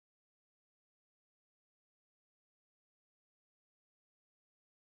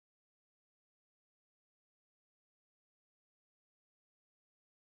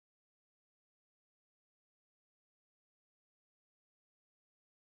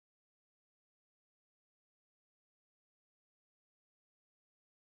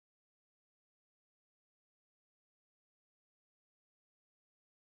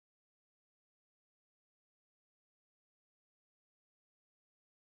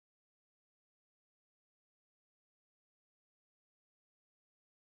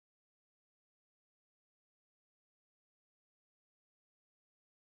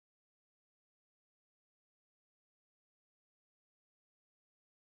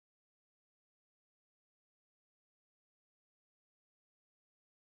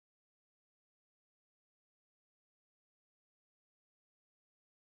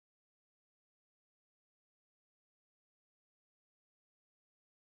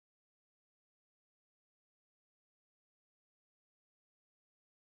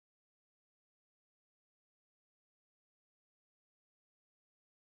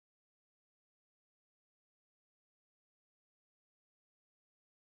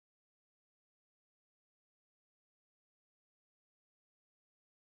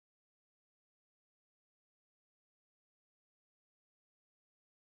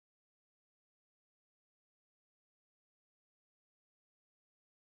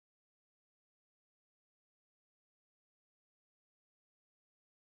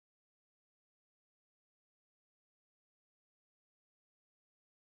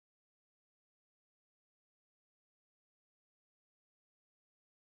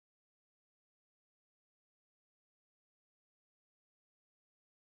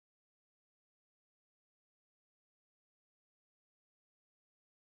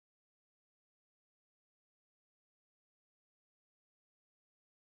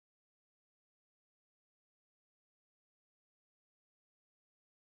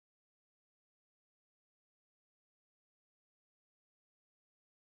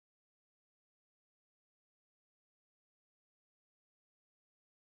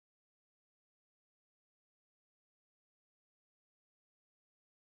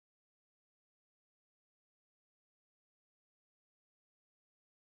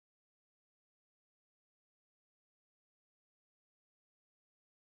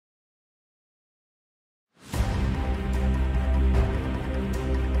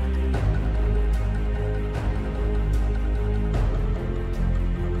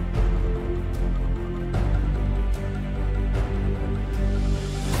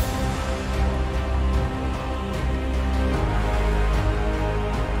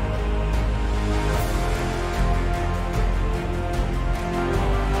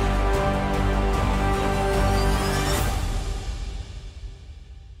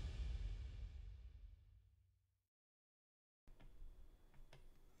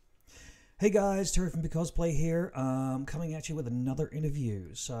Hey guys, Terry from Cosplay here, coming at you with another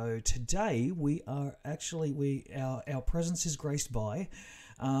interview. So today we are actually, our presence is graced by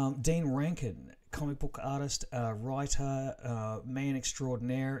DEAN RANKINE, comic book artist, writer, man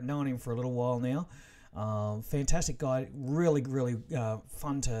extraordinaire, known him for a little while now. Fantastic guy, really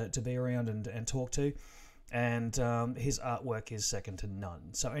fun to be around and talk to. And his artwork is second to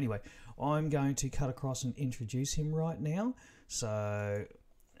none. So anyway, I'm going to cut across and introduce him right now. So...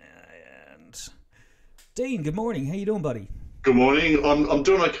 Dean, good morning. How you doing, buddy? Good morning. I'm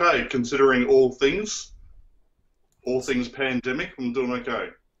doing okay, considering all things pandemic. I'm doing okay.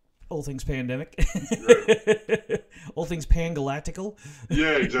 All things pandemic. Yeah, All things pan-galactical.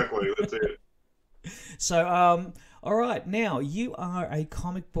 yeah, exactly. That's it. So, all right. Now, you are a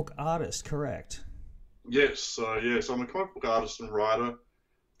comic book artist, correct? Yes, yes. I'm a comic book artist and writer.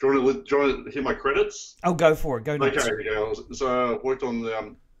 Do you want to hear my credits? Oh, go for it. Go nuts. Okay, here we go. So I worked on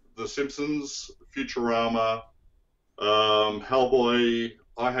the Simpsons, Futurama, Hellboy,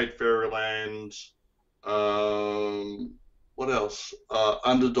 I Hate Fairyland. What else?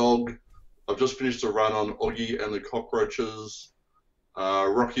 Underdog. I've just finished a run on Oggy and the Cockroaches,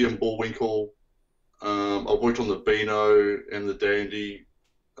 Rocky and Bullwinkle. I've worked on the Beano and the Dandy.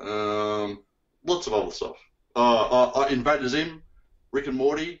 Lots of other stuff. Invader Zim, Rick and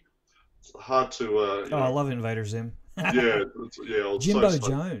Morty. It's hard to. I love Invader Zim. Yeah, yeah. Jimbo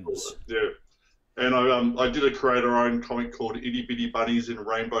Jones. Yeah, and I did a creator-owned comic called Itty Bitty Bunnies in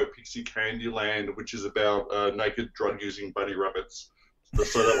Rainbow Pixie Candyland, which is about naked drug-using bunny rabbits.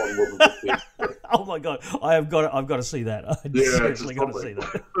 So that one wasn't the thing. Oh my god, I've got to see that. I seriously got to see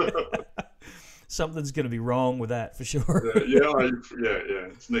that. Something's going to be wrong with that for sure. Yeah.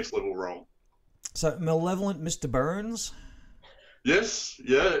 It's next level wrong. So, Malevolent Mr. Burns. Yes,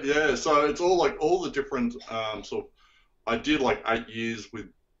 yeah. So it's all the different sort of. I did like 8 years with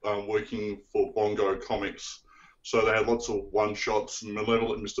working for Bongo Comics, so they had lots of one-shots.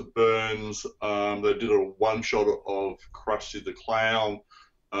 Malevolent Mr. Burns. They did a one-shot of Krusty the Clown.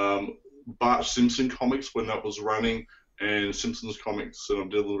 Bart Simpson comics when that was running, and Simpsons comics, and I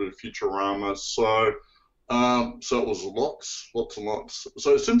did a little bit of Futurama. So it was lots and lots.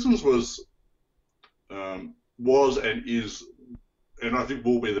 So Simpsons was and is, and I think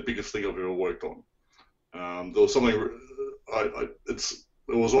will be the biggest thing I've ever worked on. There was something.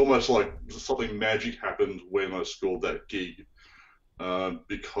 It was almost like something magic happened when I scored that gig,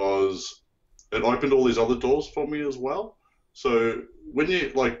 because it opened all these other doors for me as well. So when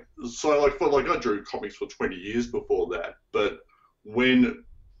you I drew comics for 20 years before that, but and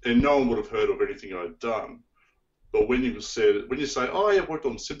no one would have heard of anything I'd done. But when you say, oh, I've worked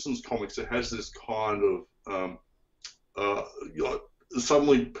on Simpsons comics, it has this kind of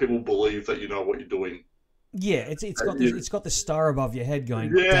suddenly people believe that you know what you're doing. Yeah, it's got the star above your head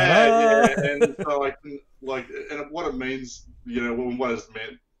going. Yeah, and so and what it means, what it's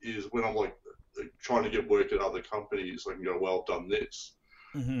meant is when I'm like trying to get work at other companies, I can go, well, I've done this,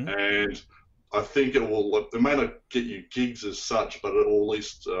 and I think it may not get you gigs as such, but it will at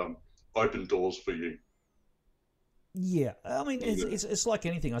least open doors for you. Yeah, I mean it's like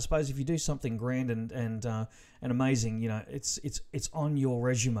anything, I suppose. If you do something grand and amazing, it's on your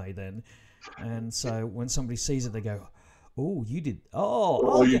resume then. And so when somebody sees it, they go, "Oh, you did!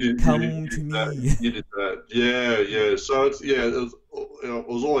 Oh, you did! Come You to did me." That. You did that. Yeah. So it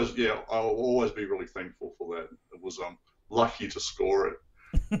was always I'll always be really thankful for that. It was lucky to score it.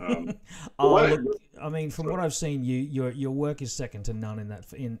 Look, I mean, from what I've seen, your work is second to none in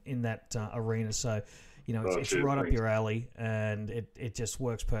that arena. So it's right up your alley, and it just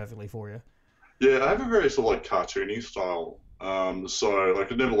works perfectly for you. Yeah, I have a very sort of cartoony style. So I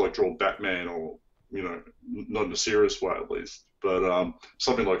could never draw Batman, or not in a serious way at least. But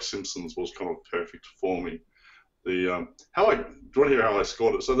something like Simpsons was kind of perfect for me. Do you want to hear how I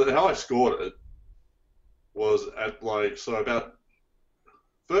scored it? So how I scored it was at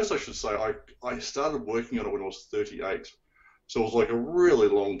first I should say I started working on it when I was 38. So it was a really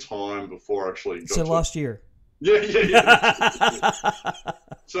long time before I actually got so last year. Yeah.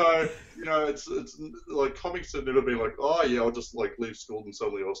 So it's like comics have never been oh yeah, I'll just leave school and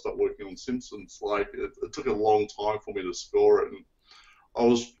suddenly I'll start working on Simpsons. It took a long time for me to score it, and I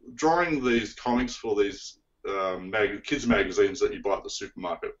was drawing these comics for these kids magazines that you buy at the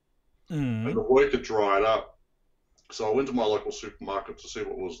supermarket, and the work had dried up. So I went to my local supermarket to see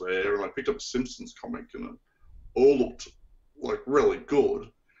what was there, and I picked up a Simpsons comic, and it all looked really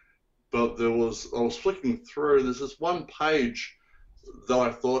good. But I was flicking through, there's this one page that I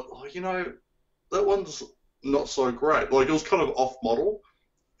thought, that one's not so great. It was kind of off model,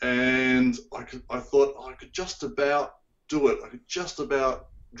 and I thought I could just about do it. I could just about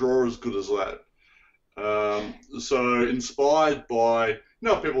draw as good as that. So inspired by,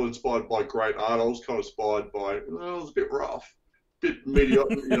 people are inspired by great art. I was kind of inspired by, well, it was a bit rough, bit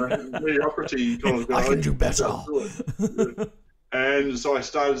mediocrity kind of I going. can do better. Yeah. And so I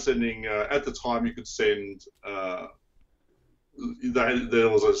started sending. At the time, you could send. There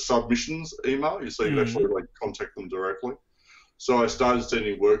was a submissions email, so you could actually like contact them directly. So I started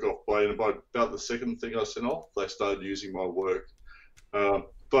sending work off and by about the second thing I sent off, they started using my work. But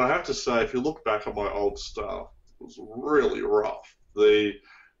I have to say, if you look back at my old stuff, it was really rough.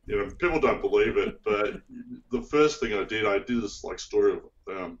 People don't believe it, but the first thing I did this like story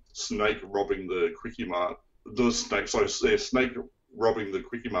of snake robbing the Quickie Mart. Snake robbing the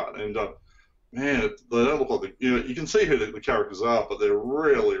Quickie Mart, and man, they don't look like you can see who the characters are, but they're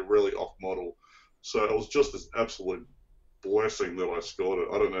really, really off model. So it was just this absolute blessing that I scored it.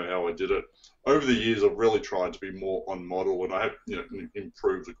 I don't know how I did it. Over the years, I've really tried to be more on model, and I have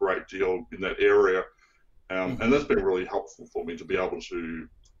improved a great deal in that area. And that's been really helpful for me to be able to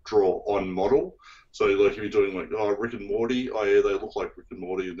draw on model. So like if you're doing like Rick and Morty, yeah, they look like Rick and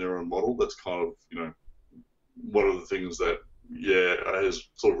Morty and they're on model. That's kind of one of the things that has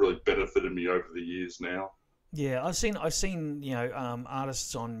sort of really benefited me over the years now. Yeah, I've seen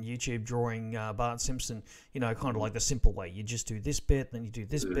artists on YouTube drawing Bart Simpson, kind of like the simple way. You just do this bit, then you do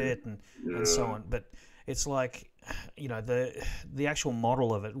this bit, and so on. But it's like, the actual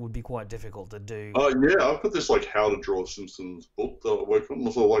model of it would be quite difficult to do. Oh yeah, I've got this like how to draw Simpsons book that I work on.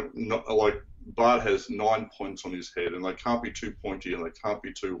 So like Bart has 9 points on his head, and they can't be too pointy, and they can't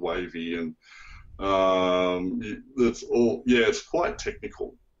be too wavy, and that's all. Yeah, it's quite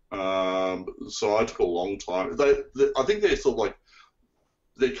technical. So I took a long time. I think they're sort of like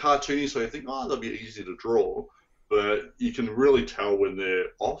they're cartoony, so you think, they'll be easy to draw, but you can really tell when they're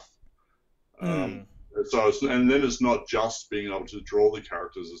off. And then it's not just being able to draw the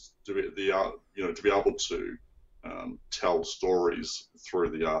characters; it's to be able to tell stories through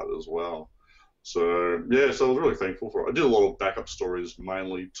the art as well. So yeah, so I was really thankful for it. I did a lot of backup stories,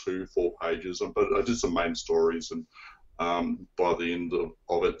 mainly 2-4 pages, but I did some main stories and. By the end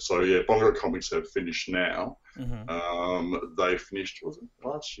of it. So yeah, Bongo Comics have finished now. They finished, was it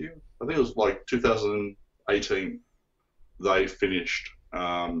last year? I think it was like 2018. They finished.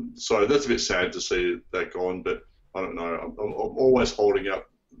 So that's a bit sad to see that gone, but I don't know. I'm always holding out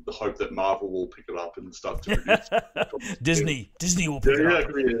the hope that Marvel will pick it up and start to produce. Disney will pick it up. Yeah, it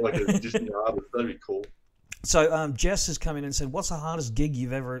could be like a Disney artist. That'd be cool. So Jess has come in and said, "What's the hardest gig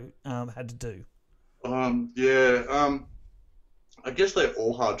you've ever had to do?" I guess they're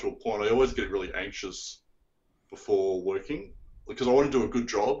all hard to a point. I always get really anxious before working because I want to do a good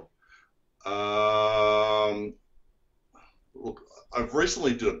job. Look, I've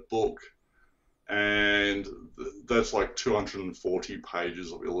recently did a book, and that's like 240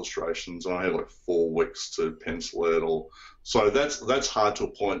 pages of illustrations, and I had like 4 weeks to pencil it. So that's hard to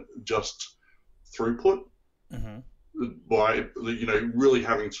a point. Just throughput. By really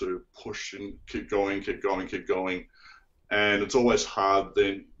having to push and keep going, and it's always hard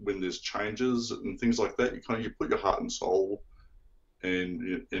then when there's changes and things like that. You put your heart and soul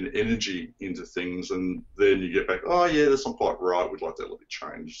and energy into things, and then you get back, oh yeah, that's not quite right, we'd like that a little bit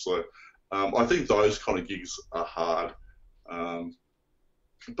changed. So I think those kind of gigs are hard.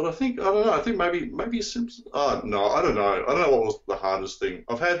 But I think maybe Simpsons. No, I don't know. I don't know what was the hardest thing.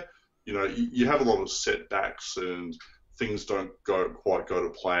 I've had. You have a lot of setbacks and things don't quite go to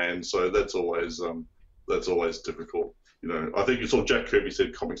plan, so that's always difficult. I think it's all Jack Kirby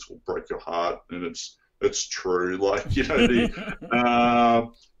said, comics will break your heart, and it's true. Like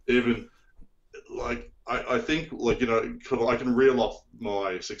even like I think I can reel off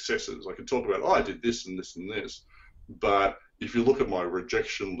my successes. I can talk about I did this and this and this, but if you look at my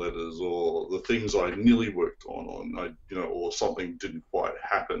rejection letters or the things I nearly worked on, or something didn't quite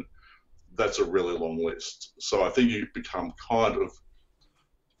happen. That's a really long list. So I think you become kind of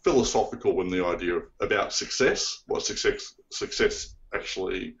philosophical in the idea about success, what success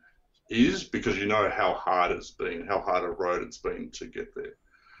actually is, because you know how hard it's been, how hard a road it's been to get there.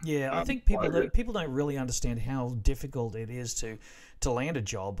 Yeah, I think people don't really understand how difficult it is to land a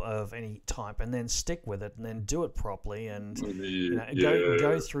job of any type and then stick with it and then do it properly and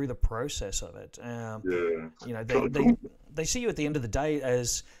go through the process of it. They see you at the end of the day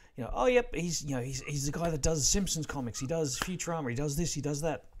as oh yep, he's the guy that does Simpsons comics, he does Futurama, he does this, he does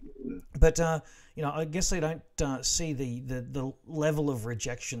that. But I guess they don't see the level of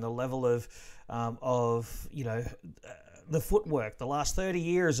rejection, the level of the footwork, the last 30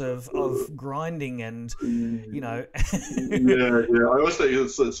 years of grinding and, you know. Yeah. I always think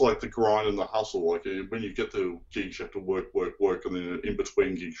it's like the grind and the hustle. Like when you get to gigs, you have to work, and then in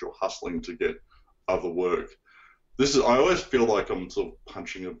between gigs, you're hustling to get other work. I always feel like I'm sort of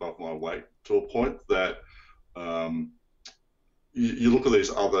punching above my weight to a point that you look at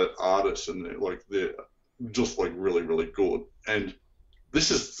these other artists and they're just like really, really good. And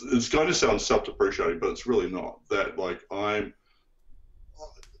it's going to sound self-depreciating, but it's really not. That like I'm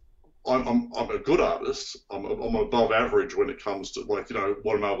a good artist. I'm above average when it comes to what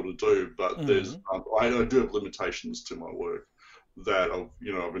I'm able to do. But there's I do have limitations to my work that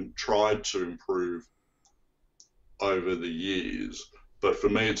I've been tried to improve over the years. But for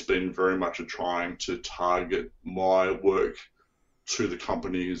me, it's been very much a trying to target my work to the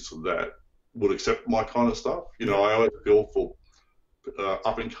companies that would accept my kind of stuff. I always feel for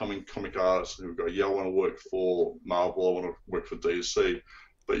up-and-coming comic artists who go, I want to work for Marvel, I want to work for DC.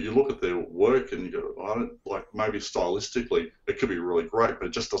 But you look at their work and you go, maybe stylistically, it could be really great, but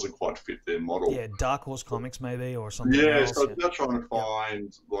it just doesn't quite fit their model. Yeah, Dark Horse Comics maybe, or something else. So they're trying to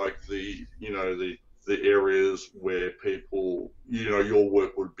find the areas where people, your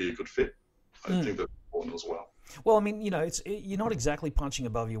work would be a good fit. I think that's important as well. Well, I mean, you're not exactly punching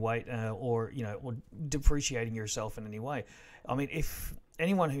above your weight or depreciating yourself in any way. I mean, if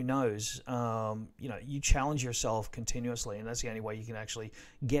anyone who knows, you challenge yourself continuously, and that's the only way you can actually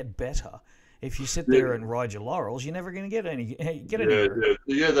get better. If you sit there and ride your laurels, you're never going to get anywhere.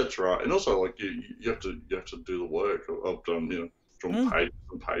 Yeah, that's right. And also, you have to do the work. I've done, drawn pages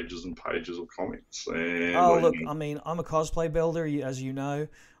and pages and pages of comics. And, look, I mean, I'm a cosplay builder, as you know.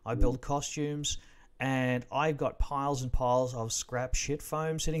 I build costumes. And I've got piles and piles of scrap shit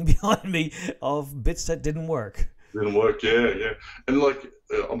foam sitting behind me of bits that didn't work. Yeah. And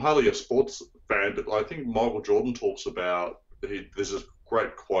I'm hardly a sports fan, but I think Michael Jordan talks about, there's this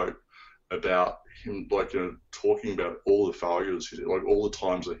great quote about him, talking about all the failures, all the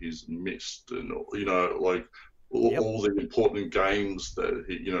times that he's missed, and all the important games that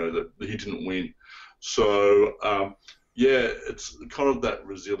he didn't win. So it's kind of that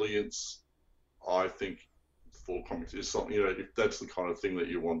resilience. I think for comics is something, if that's the kind of thing that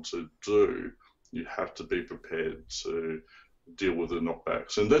you want to do, you have to be prepared to deal with the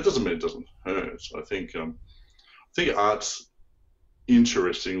knockbacks. And that doesn't mean it doesn't hurt. I think art's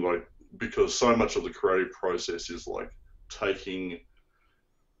interesting, because so much of the creative process is taking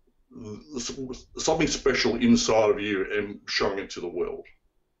something special inside of you and showing it to the world,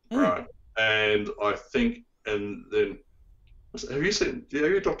 right? And I think, and then, are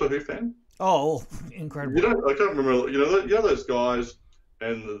you a Doctor Who fan? Oh, incredible! I can't remember. Those guys,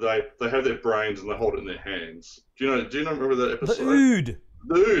 and they have their brains and they hold it in their hands. Do you remember that episode?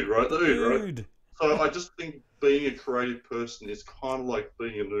 The Ood, right? So I just think being a creative person is kind of like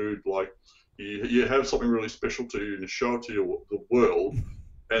being an Ood. You have something really special to you and you show it to the world,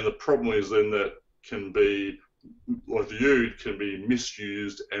 and the problem is then that can be, the Ood can be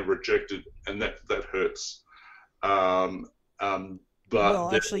misused and rejected, and that hurts.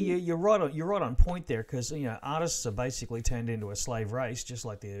 But actually, you're right on point there, because artists are basically turned into a slave race, just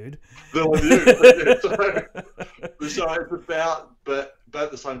like the Ood. So it's about, but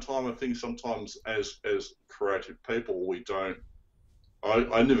at the same time, I think sometimes as creative people, we don't.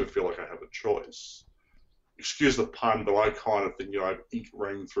 I never feel like I have a choice. Excuse the pun, but I kind of think I have ink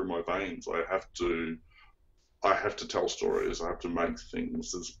running through my veins. I have to tell stories. I have to make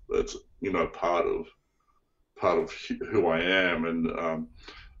things. It's part of who I am, and and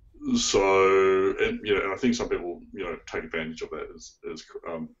I think some people take advantage of that as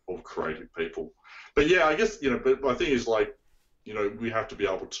of creative people. But yeah, I guess but my thing is we have to be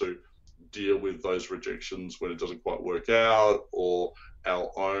able to deal with those rejections when it doesn't quite work out, or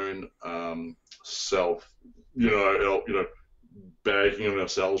our own self bagging on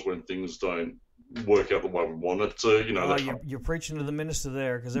ourselves when things don't work out the way we want it to. You're preaching to the minister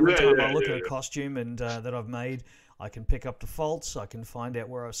there, because every time I look at a costume and that I've made, I can pick up the faults, I can find out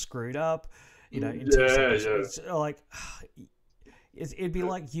where I screwed up. It's it'd be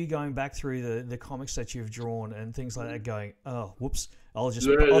like you going back through the comics that you've drawn and things like that, going, oh, whoops, I'll just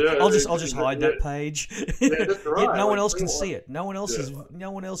hide that page. Yeah, that's right. No one else can see it. No one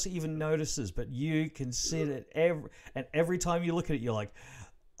else even notices, but you can see it every time you look at it, you're like,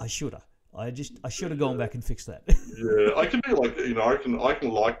 I should have gone back and fixed that. Yeah, I can be I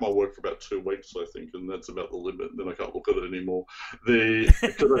can like my work for about 2 weeks, I think, and that's about the limit. Then I can't look at it anymore. Because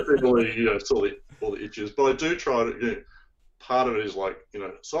I think all the itches. But I do try to. Part of it is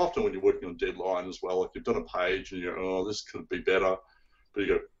so often when you're working on deadline as well, you've done a page and you're, this could be better. but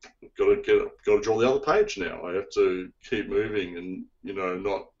you got to draw the other page now. I have to keep moving and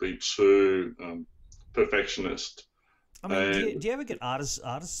not be too perfectionist. I mean, do you ever get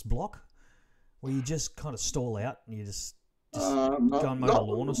artist's block, where you just kind of stall out and you just go and mow the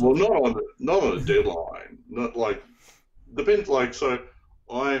lawn or something? Well, not on a deadline. Not like depends. Like so,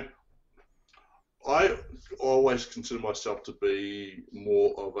 I always consider myself to be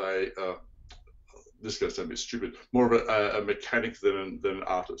more of a this is going to sound a bit stupid, more of a mechanic than an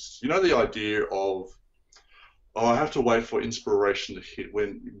artist. You know, the idea of I have to wait for inspiration to hit.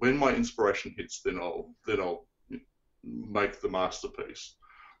 When my inspiration hits, then I'll make the masterpiece.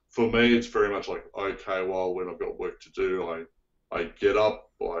 For me, it's very much like, okay, well, when I've got work to do, I get up,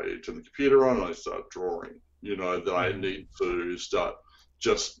 I turn the computer on, and I start drawing. That I need to start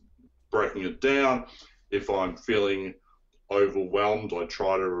just breaking it down. If I'm feeling overwhelmed, I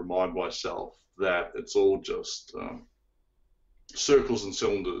try to remind myself that it's all just circles and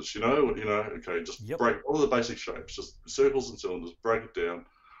cylinders. Okay, just break all the basic shapes, just circles and cylinders, break it down.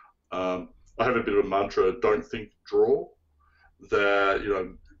 I have a bit of a mantra: don't think, draw.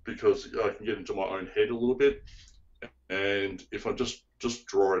 That because I can get into my own head a little bit, and if I just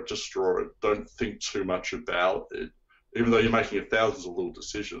draw it, don't think too much about it, even though you're making thousands of little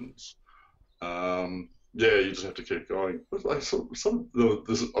decisions. You just have to keep going. Like I'm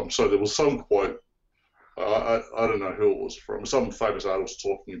sorry, there was some quote, I don't know who it was from, some famous artist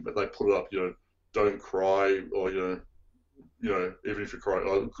talking, but they put it up, don't cry, or even if you cry,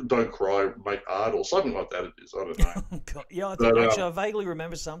 don't cry, make art, or something like that. It is. I don't know. God, yeah, I think actually I vaguely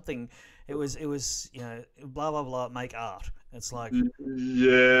remember something. It was blah blah blah, make art. It's like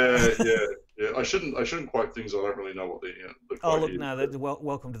yeah. I shouldn't quote things I don't really know what the quote oh look, is. no,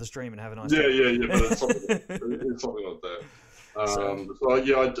 welcome to the stream and have a nice day. Yeah. But it's something like that.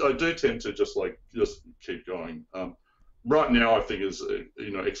 I do tend to just keep going. Right now, I think is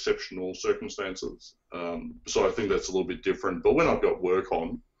exceptional circumstances. So I think that's a little bit different. But when I've got work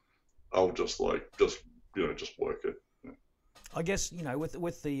on, I'll just work it. Yeah. I guess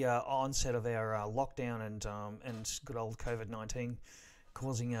with the onset of our lockdown and good old COVID-19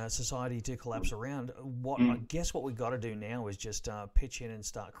 causing society to collapse around, I guess what we got to do now is just pitch in and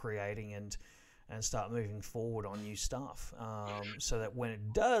start creating and start moving forward on new stuff, so that when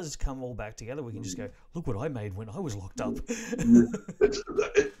it does come all back together, we can just go, look what I made when I was locked up.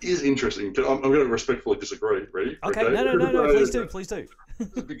 It is interesting. I'm going to respectfully disagree. Ready? Okay, no, please do.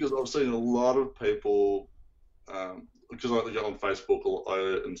 Because I've seen a lot of people, because I get on Facebook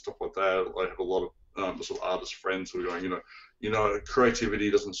and stuff like that, I have a lot of sort of artist friends who are going, creativity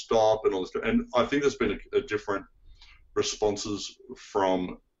doesn't stop and all this. And I think there's been a different responses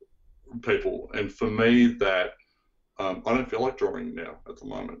from people, and for me that I don't feel like drawing now at the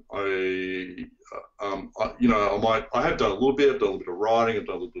moment. I have done a little bit. I've done a little bit of writing. I've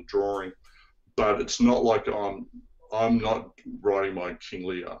done a little bit of drawing, but it's not like I'm not writing my King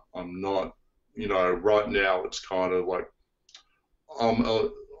Lear. I'm not. Right now it's kind of like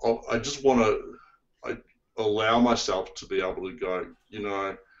I just want to allow myself to be able to go.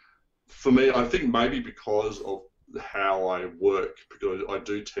 For me, I think maybe because of how I work, because I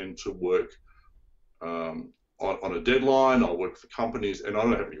do tend to work on a deadline. I work for companies, and I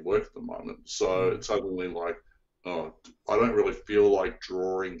don't have any work at the moment. So it's suddenly like, I don't really feel like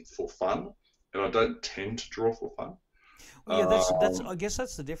drawing for fun, and I don't tend to draw for fun. Well, yeah, that's. I guess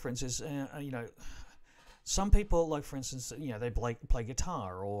that's the difference. Is some people, like for instance, they play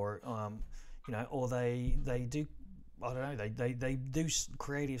guitar, or or they do. I don't know. They do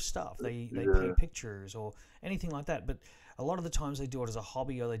creative stuff. They paint pictures or anything like that. But a lot of the times they do it as a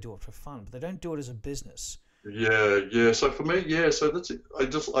hobby or they do it for fun. But they don't do it as a business. Yeah. So for me, so that's it.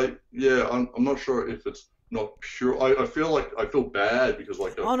 I'm not sure if it's not pure. I feel bad because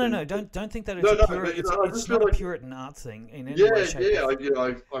no. Don't think that it's pure. It's not a Puritan art thing in any way, shape.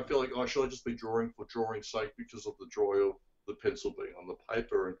 I feel like should I just be drawing for drawing's sake because of the joy of the pencil being on the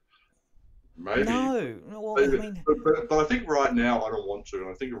paper and. Maybe. No, well, maybe. I mean, but I think right now I don't want to. And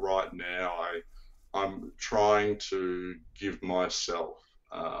I think right now I'm trying to give myself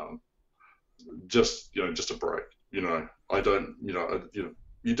just a break. I don't.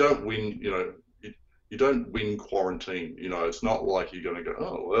 You don't win. You don't win quarantine. It's not like you're going to go,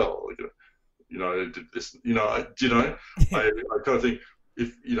 oh well, did this. I kind of think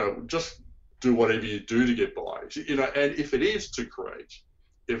if just do whatever you do to get by. And if it is to create.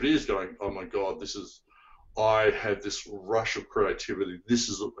 If it is going, oh my God, I have this rush of creativity. This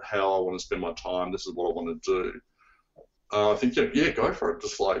is how I want to spend my time. This is what I want to do. I think, go for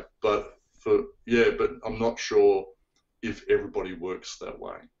it. But I'm not sure if everybody works that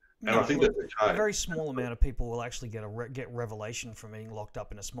way. And I No, think look, that's a okay. very small amount of people will actually get revelation from being locked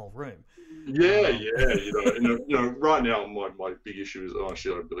up in a small room. Yeah, Um, yeah, right now my big issue is, oh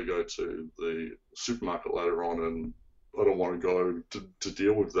shit, I've got to go to the supermarket later on, and I don't want to go to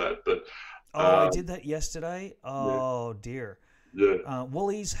deal with that. But oh, I um, did that yesterday. yeah, Oh dear. yeah,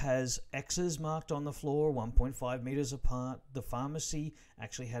 Woolies has X's marked on the floor, 1.5 meters apart. The pharmacy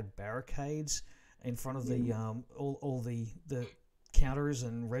actually had barricades in front of the all the counters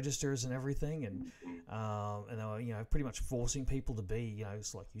and registers and everything, and they were pretty much forcing people to be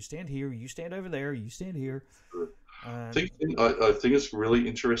it's like you stand here, you stand over there, you stand here. I think it's really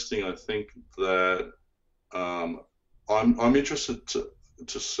interesting. I think that I'm interested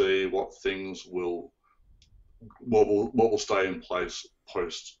to see what will stay in place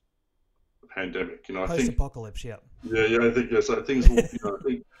post pandemic. I Post think apocalypse, yeah. yeah, I think yes, things will. I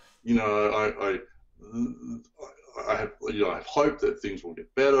think I have I have hope that things will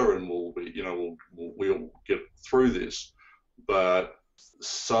get better and we'll get through this, but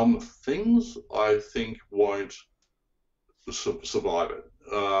some things I think won't survive it.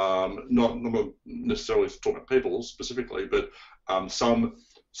 Not necessarily talking about people specifically, but some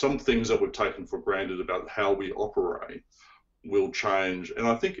things that we've taken for granted about how we operate will change, and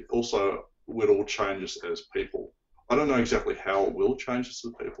I think also will all change us as people. I don't know exactly how it will change us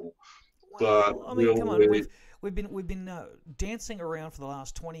as people, but Well, I mean, come will on, we? we've been dancing around for the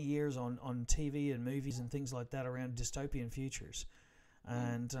last 20 years on TV and movies and things like that around dystopian futures.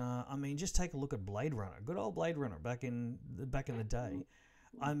 And I mean, just take a look at Blade Runner, good old Blade Runner back in the day.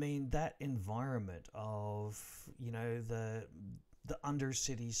 I mean, that environment of the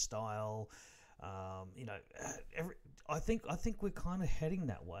undercity style, every, I think we're kind of heading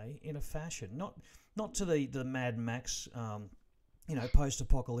that way in a fashion, not to the Mad Max,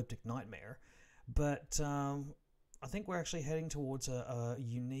 post-apocalyptic nightmare, but I think we're actually heading towards a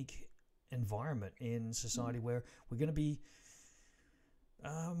unique environment in society where we're going to be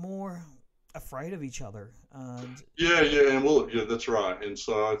more afraid of each other. And Yeah, and well, yeah, that's right. And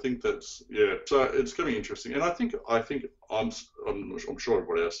so I think that's yeah. So it's going to be interesting, and I think I'm sure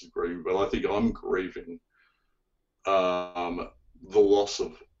everybody else is grieving, but I think I'm grieving um, the loss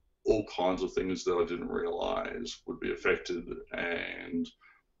of all kinds of things that I didn't realize would be affected, and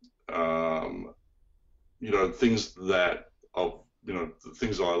um, things that of the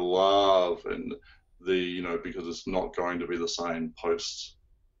things I love, and because it's not going to be the same post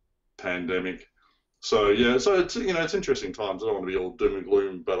pandemic. So yeah, so it's interesting times. I don't want to be all doom and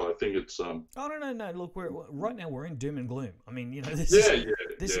gloom, but I think it's oh no. Look, right now we're in doom and gloom. I mean, this is yeah, yeah,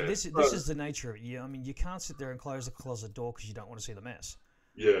 this yeah. this this is the nature of it. I mean, you can't sit there and close the closet door because you don't want to see the mess.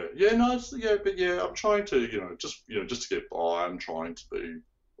 Yeah, no, but yeah, I'm trying to, just to get by. I'm trying to be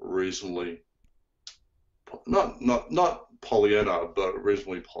reasonably, not Pollyanna, but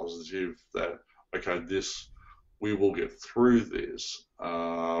reasonably positive that okay, we will get through this,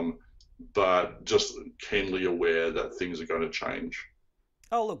 but just keenly aware that things are going to change.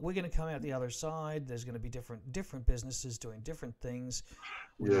 Oh, look, we're going to come out the other side. There's going to be different businesses doing different things.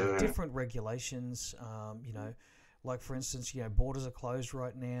 We're going to have Yeah, different regulations. Like for instance, borders are closed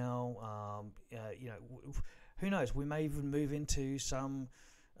right now. Who knows? We may even move into some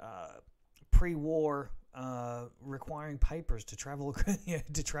pre-war requiring papers to travel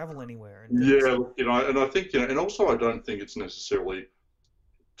to travel anywhere and things. yeah, and I think and also I don't think it's necessarily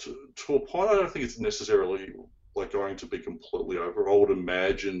to a point. I don't think it's necessarily like going to be completely over. I would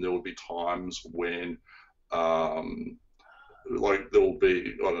imagine there would be times when um, like there will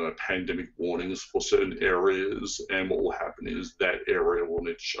be, I don't know, pandemic warnings for certain areas, and what will happen is that area will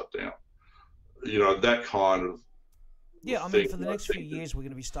need to shut down. That kind of Yeah, I mean, thing. for the I next few think that, years, we're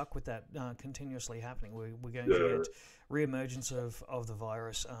going to be stuck with that continuously happening. We're going to yeah, get re-emergence of the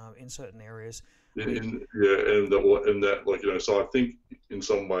virus in certain areas. We, yeah, and that like so I think in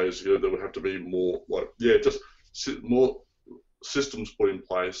some ways there would have to be more like just more systems put in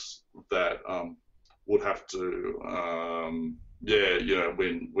place that would have to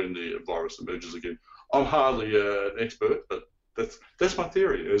when the virus emerges again. I'm hardly an expert, but that's my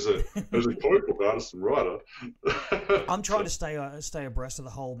theory as a comic book artist and writer. I'm trying to stay abreast of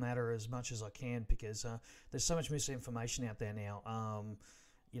the whole matter as much as I can because there's so much misinformation out there now.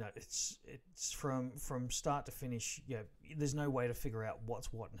 It's from start to finish. There's no way to figure out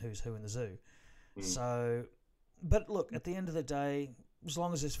what's what and who's who in the zoo. Mm. So, but look, at the end of the day, as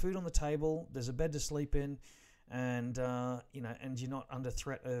long as there's food on the table, there's a bed to sleep in, and and you're not under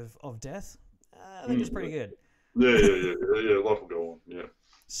threat of death, I think it's pretty good. Yeah. Life will go on. Yeah.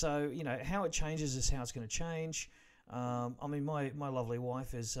 So how it changes is how it's going to change. I mean, my lovely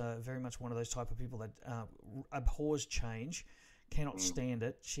wife is very much one of those type of people that abhors change cannot stand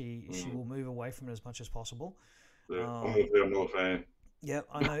it. She will move away from it as much as possible. Yeah, I'm not a fan. Yeah,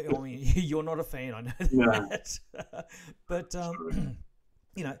 I know. I mean, you're not a fan. I know that. But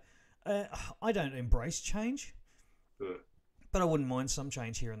you know, I don't embrace change, but I wouldn't mind some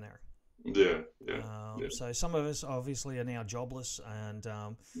change here and there. So some of us obviously are now jobless, and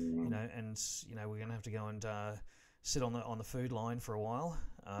you know, we're going to have to go and sit on the food line for a while.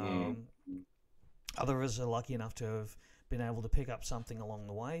 Other of us are lucky enough to have been able to pick up something along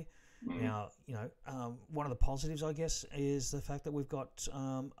the way. Now, you know, one of the positives, I guess, is the fact that we've got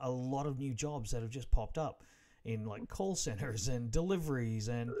a lot of new jobs that have just popped up in like call centers and deliveries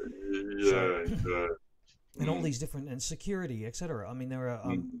and and all these different, and security, etc. I mean, there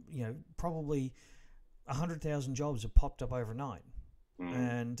are you know, probably 100,000 jobs have popped up overnight,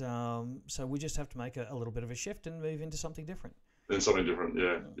 and so we just have to make a little bit of a shift and move into something different. And something different,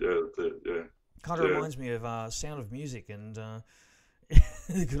 yeah. Kind of reminds me of Sound of Music and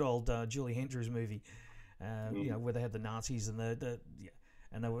the good old Julie Andrews movie, you know, where they had the Nazis and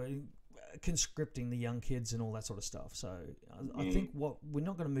and they were conscripting the young kids and all that sort of stuff. So I think we're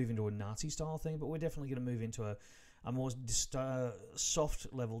not going to move into a Nazi style thing, but we're definitely going to move into a more soft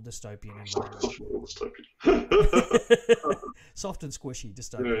level dystopian environment. Soft and squishy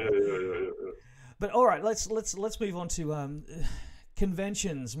dystopian. Yeah. But all right, let's move on to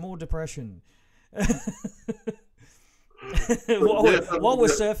conventions, more depression. While we're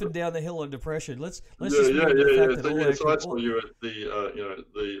surfing down the hill on depression, let's just move to the fact that So I saw you at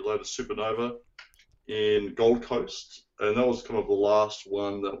the latest Supernova in Gold Coast, and that was kind of the last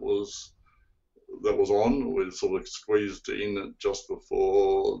one that was on. We sort of squeezed in just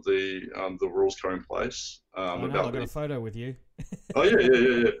before the rules come in place. I got a photo with you. Oh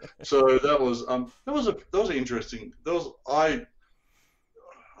yeah. So that was interesting. I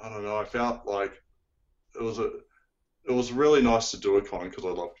don't know. I felt like it was really nice to do a con because I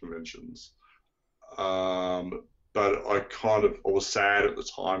love conventions. But I was sad at the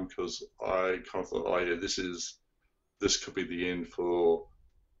time because I kind of thought, oh yeah, this could be the end for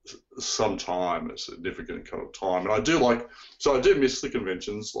some time, a significant kind of time. And I do miss the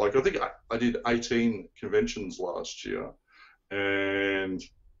conventions. Like I think I did 18 conventions last year, and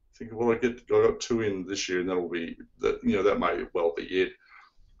I think I got 2 in this year, and that may well be it.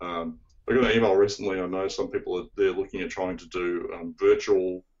 I got an email recently. I know some people they're looking at trying to do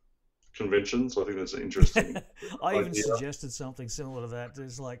virtual conventions. I think that's an interesting. I even suggested something similar to that.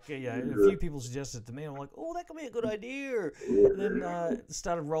 There's like, a few people suggested it to me. I'm like, oh, that could be a good idea. And then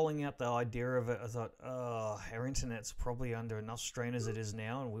started rolling out the idea of it. I thought, oh, our internet's probably under enough strain as it is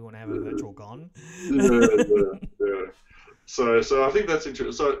now, and we want to have a virtual con. Yeah. So I think that's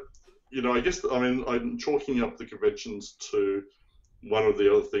interesting. So, I guess I'm chalking up the conventions to one of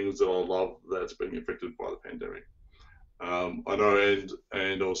the other things that I love that's being affected by the pandemic. I know,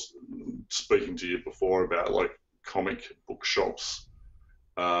 and I was speaking to you before about like comic book shops,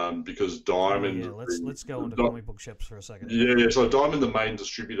 because Diamond. Let's go into comic book shops for a second. Yeah. So Diamond, the main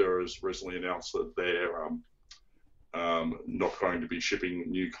distributor, has recently announced that they're not going to be shipping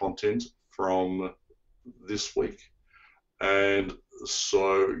new content from this week, and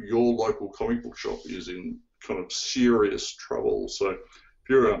so your local comic book shop is in kind of serious trouble. So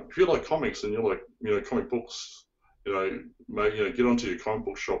if you like comics and you're like comic books, get onto your comic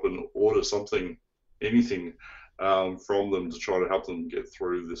book shop and order anything from them to try to help them get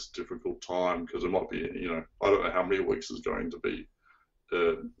through this difficult time, because it might be I don't know how many weeks is going to be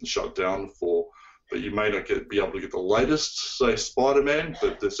shut down for, but you may not be able to get the latest, say, Spider-Man,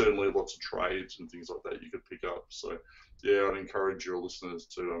 but there's certainly lots of trades and things like that you could pick up. So yeah, I'd encourage your listeners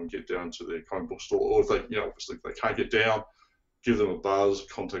to get down to their comic book store, or if they, obviously if they can't get down, give them a buzz,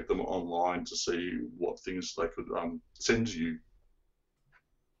 contact them online to see what things they could send to you.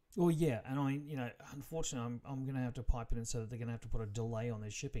 Well, yeah, and unfortunately, I'm going to have to pipe it in so that they're going to have to put a delay on their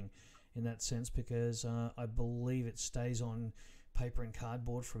shipping in that sense, because I believe it stays on paper and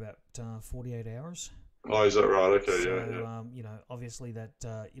cardboard for about 48 hours. Oh, is that right? Okay, so, yeah. Obviously that,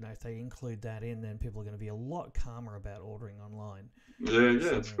 if they include that in, then people are going to be a lot calmer about ordering online. Yeah,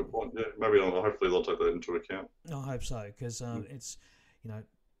 that's a good point. Yeah, maybe hopefully they'll take that into account. I hope so, because it's,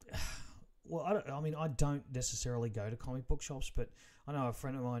 well, I don't necessarily go to comic book shops, but I know a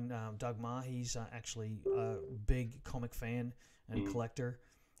friend of mine, Doug Ma, he's actually a big comic fan and collector,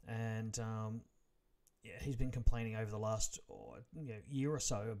 and he's been complaining over the last year or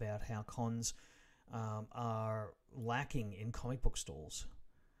so about how cons are lacking in comic book stalls.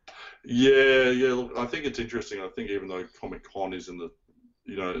 Yeah. Look, I think it's interesting. I think even though Comic Con is in the,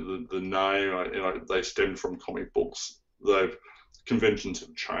 the name, they stem from comic books. Conventions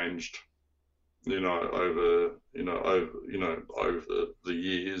have changed over the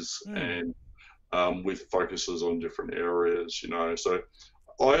years, Mm. and with focuses on different areas. So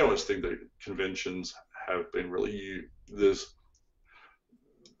I always think that conventions have been really there's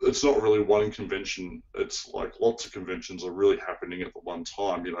it's not really one convention. It's like lots of conventions are really happening at the one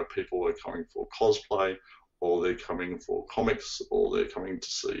time. People are coming for cosplay, or they're coming for comics, or they're coming to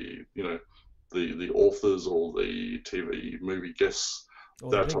see, the authors or the TV movie guests.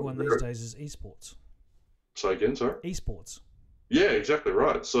 Or the That's big what one these days is esports. Say again, sorry. Esports. Yeah, exactly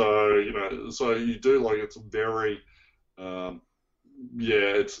right. So so you do like it's very, um,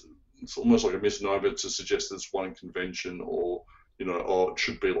 yeah, it's almost like a misnomer to suggest it's one convention, or oh, it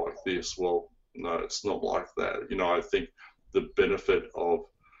should be like this. Well, no, it's not like that. I think the benefit of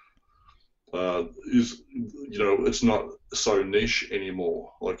is it's not so niche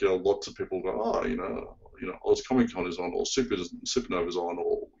anymore. Like lots of people go, oh, Oz Comic Con is on, or Supernova's on,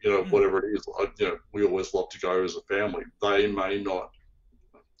 or Mm. whatever it is. We always love to go as a family. They may not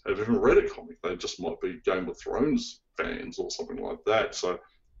have even read a comic. They just might be Game of Thrones fans or something like that. So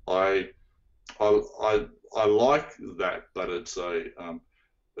I I like that, but I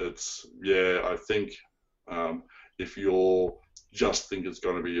think if you're just think it's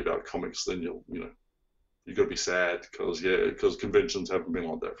going to be about comics, then you've got to be sad, because conventions haven't been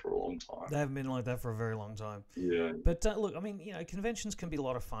like that for a long time. They haven't been like that for a very long time. Yeah. But look, I mean, conventions can be a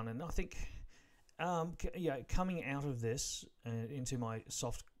lot of fun, and I think, coming out of this into my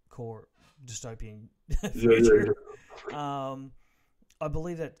soft core dystopian future, I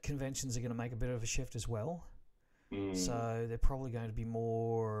believe that conventions are going to make a bit of a shift as well. Mm. So they're probably going to be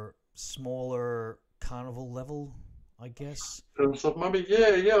more smaller carnival level, I guess. And stuff, maybe,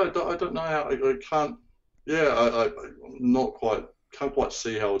 yeah. I don't know how. I can't. Yeah, I'm not quite. Can't quite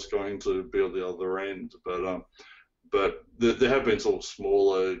see how it's going to be on the other end, but there have been sort of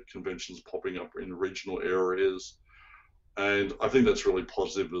smaller conventions popping up in regional areas, and I think that's really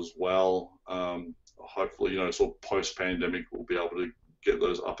positive as well. Hopefully, sort of post-pandemic, we'll be able to get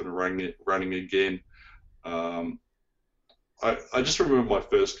those up and running again. I just remember my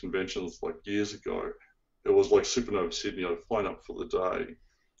first conventions like years ago. It was like Supernova Sydney. I'd flown up for the day,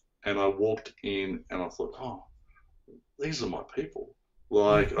 and I walked in, and I thought, oh, these are my people.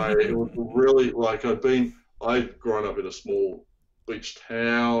 Like it was really like I'd grown up in a small beach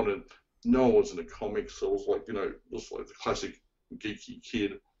town, and no one was into comics. So it was like it was like the classic geeky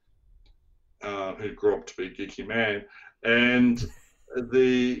kid who grew up to be a geeky man, and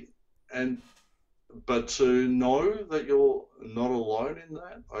the and but to know that you're not alone in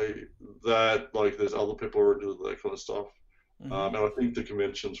that like there's other people who are into that kind of stuff. Mm-hmm. And I think the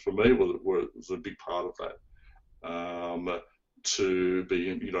conventions for me was a big part of that. To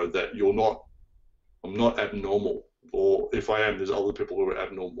be, that I'm not abnormal, or if I am, there's other people who are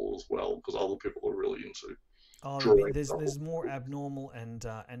abnormal as well, because other people are really into Oh, drawing. there's more abnormal and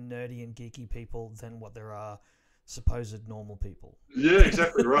nerdy and geeky people than what there are supposed normal people. Yeah,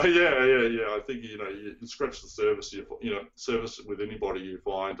 exactly right. Yeah. I think you scratch the surface. Surface with anybody you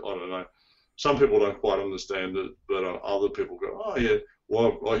find. I don't know. Some people don't quite understand it, but other people go, oh yeah,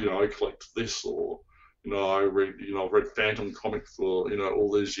 well, I collect this, or I've read Phantom comic for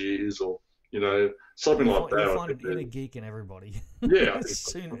all these years, or something like that. You find an inner geek in everybody. Yeah, I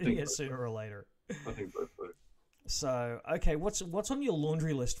think sooner or later. I think so too. So, okay, what's on your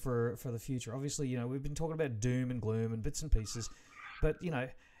laundry list for the future? Obviously, we've been talking about doom and gloom and bits and pieces, but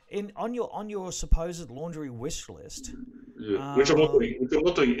on your supposed laundry wish list, yeah, which I'm not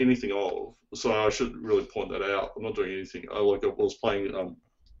doing anything of. So I should really point that out. I'm not doing anything. I was playing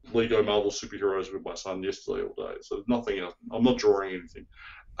Lego Marvel superheroes with my son yesterday all day. So nothing else. I'm not drawing anything.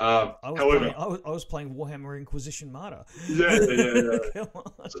 I However, was playing Warhammer Inquisition Martyr. Yeah. Come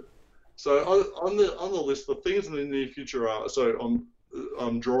on. So on the list, the things in the near future are,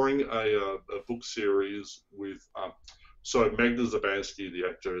 I'm drawing a book series with so Magda Zabansky, the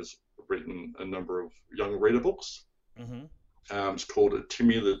actor, has written a number of young reader books. Mm-hmm. It's called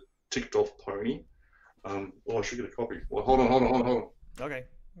Timmy the Ticked Off Pony. I should get a copy. Well, hold on. Okay.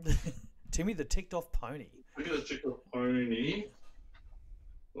 Timmy the Ticked Off Pony. Timmy the Ticked Off Pony.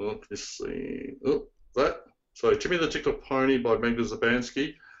 Let's see. Oh, that. So Timmy the Ticked Off Pony by Magda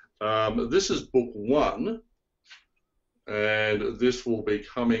Zabansky. This is book 1, and this will be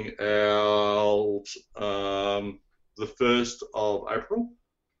coming out the 1st of April.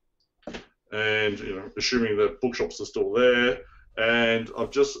 And assuming that bookshops are still there, and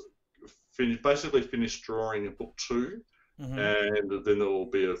I've just finished drawing book 2, mm-hmm. and then there will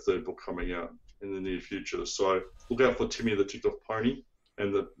be a 3rd book coming out in the near future. So look out for Timmy the Ticked Off Pony,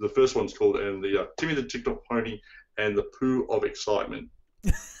 and the first one's called Timmy the Ticked Off Pony and the Poo of Excitement.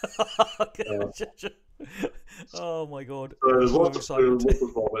 Oh my god! So there's Full of lots of excitement. food, lots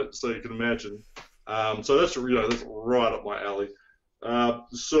of vomit, so you can imagine. So that's that's right up my alley.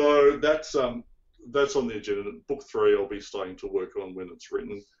 So that's on the agenda. Book 3 I'll be starting to work on when it's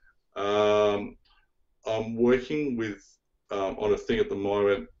written. I'm working with on a thing at the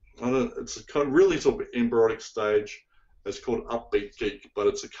moment. It's a kind of really sort of embryonic stage. It's called Upbeat Geek, but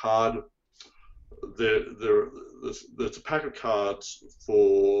it's a card. There's a pack of cards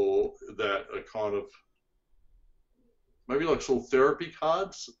for that are kind of maybe like sort of therapy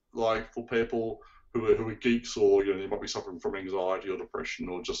cards, like for people who are geeks, or they might be suffering from anxiety or depression,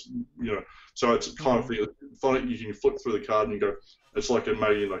 or just So it's kind of thing. You can flip through the card and you go. It's like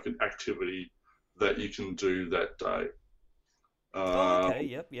maybe like an activity that you can do that day. Okay.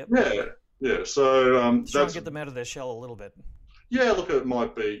 Yep. Yeah, yeah. So try and get them out of their shell a little bit. Yeah, look, it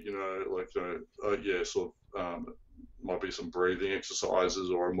might be might be some breathing exercises,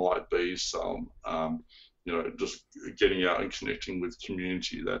 or it might be some just getting out and connecting with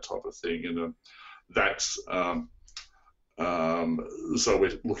community, that type of thing, and that's so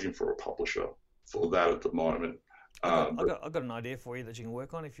we're looking for a publisher for that at the moment. I've got an idea for you that you can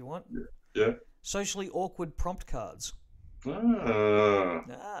work on if you want. Yeah. Socially awkward prompt cards.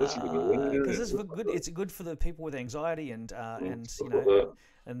 That's a good one. Because it's good for the people with anxiety and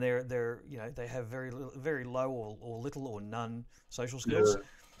they're they have very low or little or none social skills.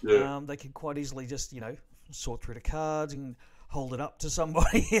 They can quite easily just sort through the cards and hold it up to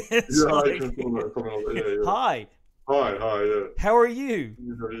somebody. Hi. Hi. Yeah. How are you?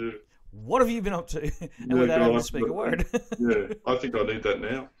 How are you? What have you been up to? And without having to speak a word. Yeah, I think I need that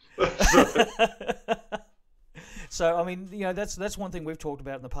now. So I mean, that's one thing we've talked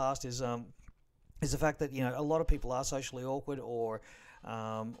about in the past is the fact that a lot of people are socially awkward or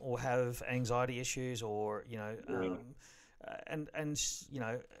have anxiety issues or and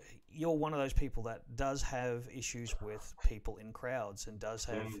you're one of those people that does have issues with people in crowds and does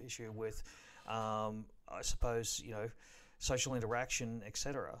have issue with I suppose social interaction,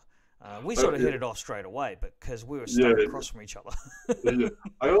 etc. We sort of hit it off straight away, but because we were stuck across from each other.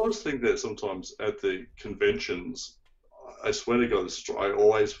 I always think that sometimes at the conventions, I swear to God, I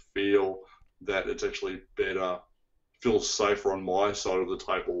always feel that it's actually better, feels safer on my side of the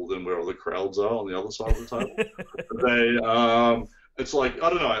table than where all the crowds are on the other side of the table. It's like, I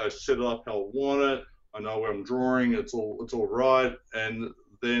don't know, I set it up how I want it. I know where I'm drawing. It's all right, and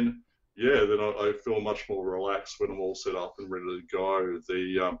then I feel much more relaxed when I'm all set up and ready to go.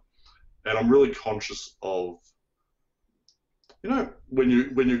 And I'm really conscious of, when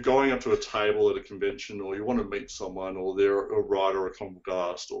you're going up to a table at a convention, or you want to meet someone, or they're a writer or a comic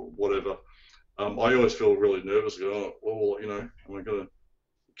artist or whatever. I always feel really nervous. Am I going to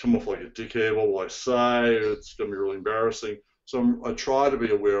come off like a dickhead? What will I say? It's going to be really embarrassing. So I try to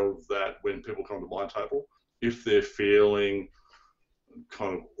be aware of that when people come to my table. If they're feeling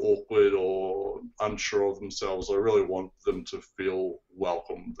kind of awkward or unsure of themselves, I really want them to feel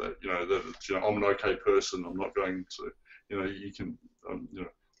welcome. That that I'm an okay person. I'm not going to you can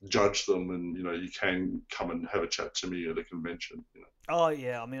judge them, and you can come and have a chat to me at a convention. Oh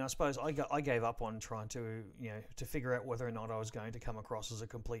yeah, I mean, I suppose I gave up on trying to to figure out whether or not I was going to come across as a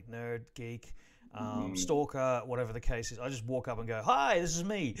complete nerd, geek, stalker, whatever the case is. I just walk up and go, "Hi, this is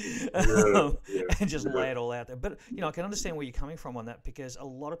me," and just lay it all out there. But I can understand where you're coming from on that, because a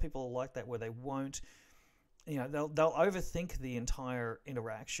lot of people are like that, where they won't, they'll overthink the entire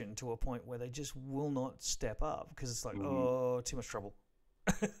interaction to a point where they just will not step up because it's like, oh, too much trouble.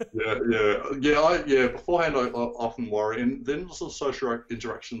 Beforehand, I often worry, and then also social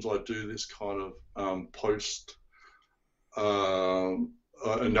interactions, I do this kind of post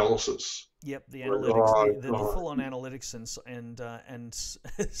analysis. Yep, the analytics, the full-on analytics and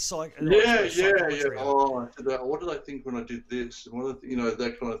psych. Oh, what did I think when I did this?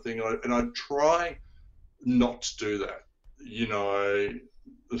 That kind of thing. And I try not to do that.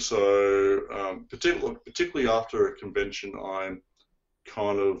 So particularly after a convention, I'm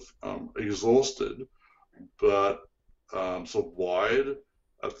kind of exhausted, but sort of wired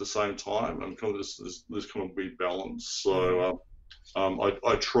at the same time. I'm kind of this kind of weird balance. So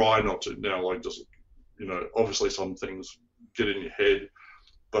I try not to now, like, just obviously some things get in your head,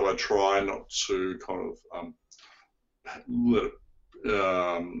 but I try not to kind of let it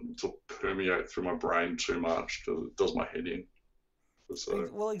sort of permeate through my brain too much, because it does my head in. So.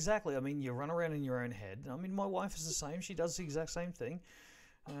 Well, exactly. I mean, you run around in your own head. I mean, my wife is the same. She does the exact same thing.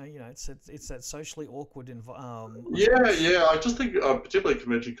 It's that socially awkward environment. I just think particularly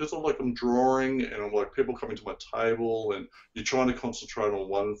convention, because I'm drawing and I'm like people coming to my table, and you're trying to concentrate on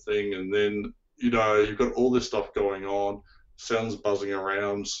one thing, and then you've got all this stuff going on. sounds buzzing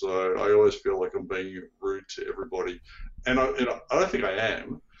around, so I always feel like I'm being rude to everybody, and I don't think I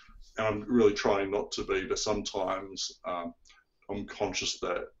am, and I'm really trying not to be, but sometimes I'm conscious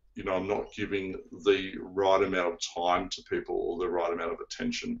that I'm not giving the right amount of time to people or the right amount of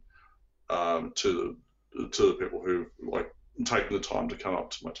attention to the people who like taking the time to come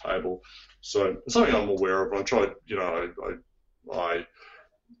up to my table. So it's something I'm aware of. I try,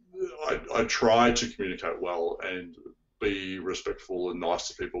 I try to communicate well and be respectful and nice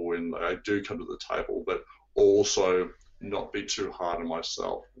to people when they do come to the table, but also not be too hard on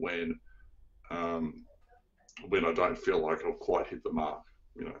myself when I don't feel like I've quite hit the mark.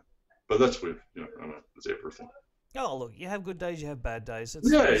 But that's with I don't know, it's everything. Oh, look, you have good days, you have bad days. It's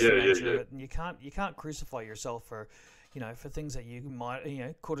Yeah, the yeah, nature yeah, of yeah. it, and you can't crucify yourself for, for things that you might,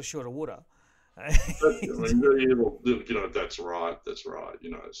 coulda, shoulda, woulda. I mean, that's right. That's right.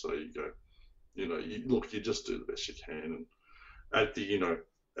 So you go, look, you just do the best you can, and at the,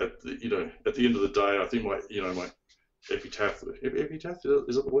 at the end of the day, I think my epitaph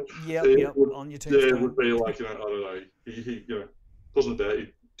is it the word? Yep, It yep, would, on your yeah, it tombstone. would be like, I don't know, he wasn't bad.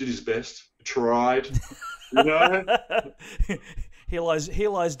 He did his best. He tried. You know, Here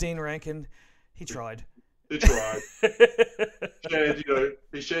lies Dean Rankin. He tried. he tried.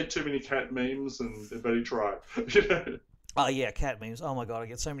 He shared too many cat memes, but he tried. Oh yeah, cat memes. Oh my god, I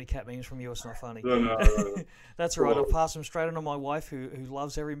get so many cat memes from you. It's not funny. No. That's right. I'll pass them straight on to my wife, who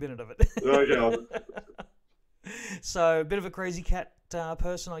loves every minute of it. Okay. So, a bit of a crazy cat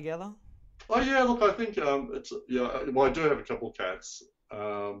person, I gather. Oh yeah, look, I think it's Well, I do have a couple of cats,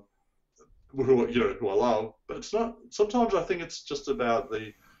 who I love, but it's not. Sometimes I think it's just about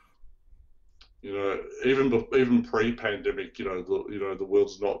the even pre-pandemic, the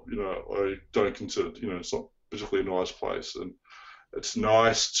world's not, I don't consider, it's not particularly a nice place, and it's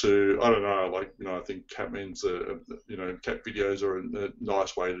nice to, I don't know, like, I think cat memes cat videos are a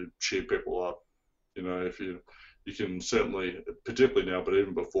nice way to cheer people up. If you can certainly, particularly now, but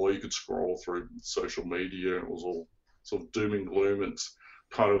even before, you could scroll through social media and it was all sort of doom and gloom. It's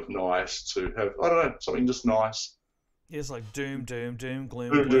kind of nice to have, I don't know, something just nice. It's like doom, doom, doom,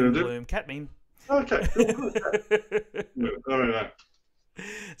 gloom, Doom, gloom, doom, doom. gloom. Cat meme. Okay, cool, good. Yeah, I don't know.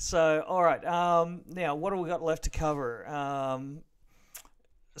 So, all right. Now, what have we got left to cover?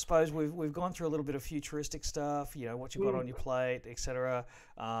 I suppose we've gone through a little bit of futuristic stuff. What you've got on your plate, etc.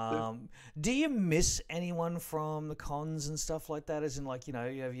 Do you miss anyone from the cons and stuff like that? As in, like,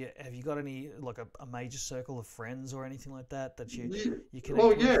 have you got any, like, a major circle of friends or anything like that you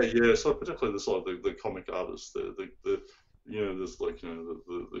connect with? Yeah. So particularly the comic artists, there's like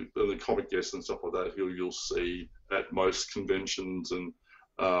the comic guests and stuff like that you'll see at most conventions, and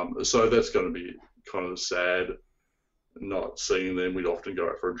so that's going to be kind of sad not seeing them. We'd often go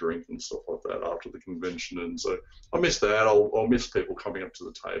out for a drink and stuff like that after the convention, and so I miss that. I'll miss people coming up to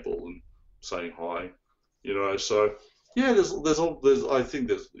the table and saying hi, So yeah, there's I think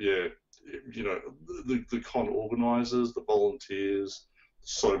there's the con organisers, the volunteers,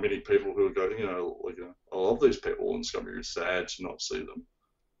 so many people who are going, I love these people, and it's going to be sad to not see them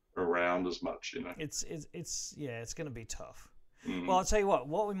around as much, It's going to be tough. Mm. Well, I'll tell you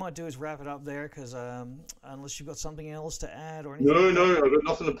what we might do is wrap it up there, because unless you've got something else to add or anything. No, I've got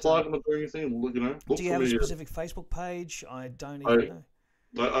nothing to plug. I'm not doing anything. Look do you have a specific Facebook page? I don't even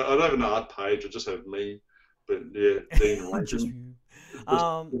know. I don't have an art page. I just have me. But yeah, Dean Rankin.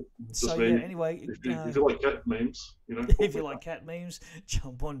 So me. yeah. Anyway, if you like cat memes, if you like cat memes,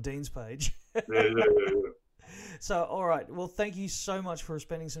 jump on Dean's page. Yeah. So, all right. Well, thank you so much for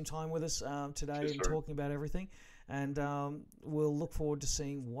spending some time with us today and talking about everything. And we'll look forward to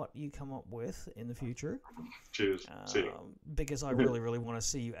seeing what you come up with in the future. Cheers. See you. Because I really, really want to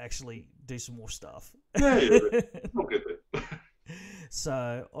see you actually do some more stuff. Yeah. I'll get there.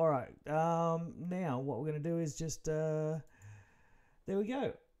 So, all right. Now, what we're going to do is just... there we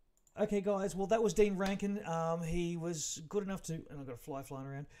go. Okay, guys. Well, that was Dean Rankin. He was good enough to... And I've got a fly flying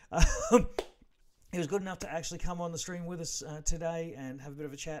around. He was good enough to actually come on the stream with us today and have a bit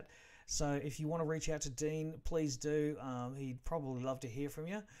of a chat. So if you want to reach out to Dean, please do. He'd probably love to hear from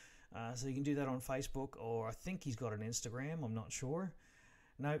you. So you can do that on Facebook, or I think he's got an Instagram. I'm not sure.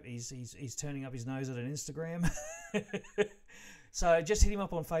 Nope, he's turning up his nose at an Instagram. So just hit him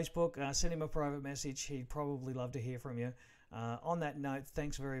up on Facebook. Send him a private message. He'd probably love to hear from you. On that note,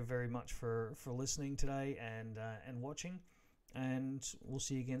 thanks very, very much for listening today and watching. And we'll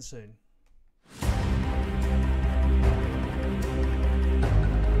see you again soon.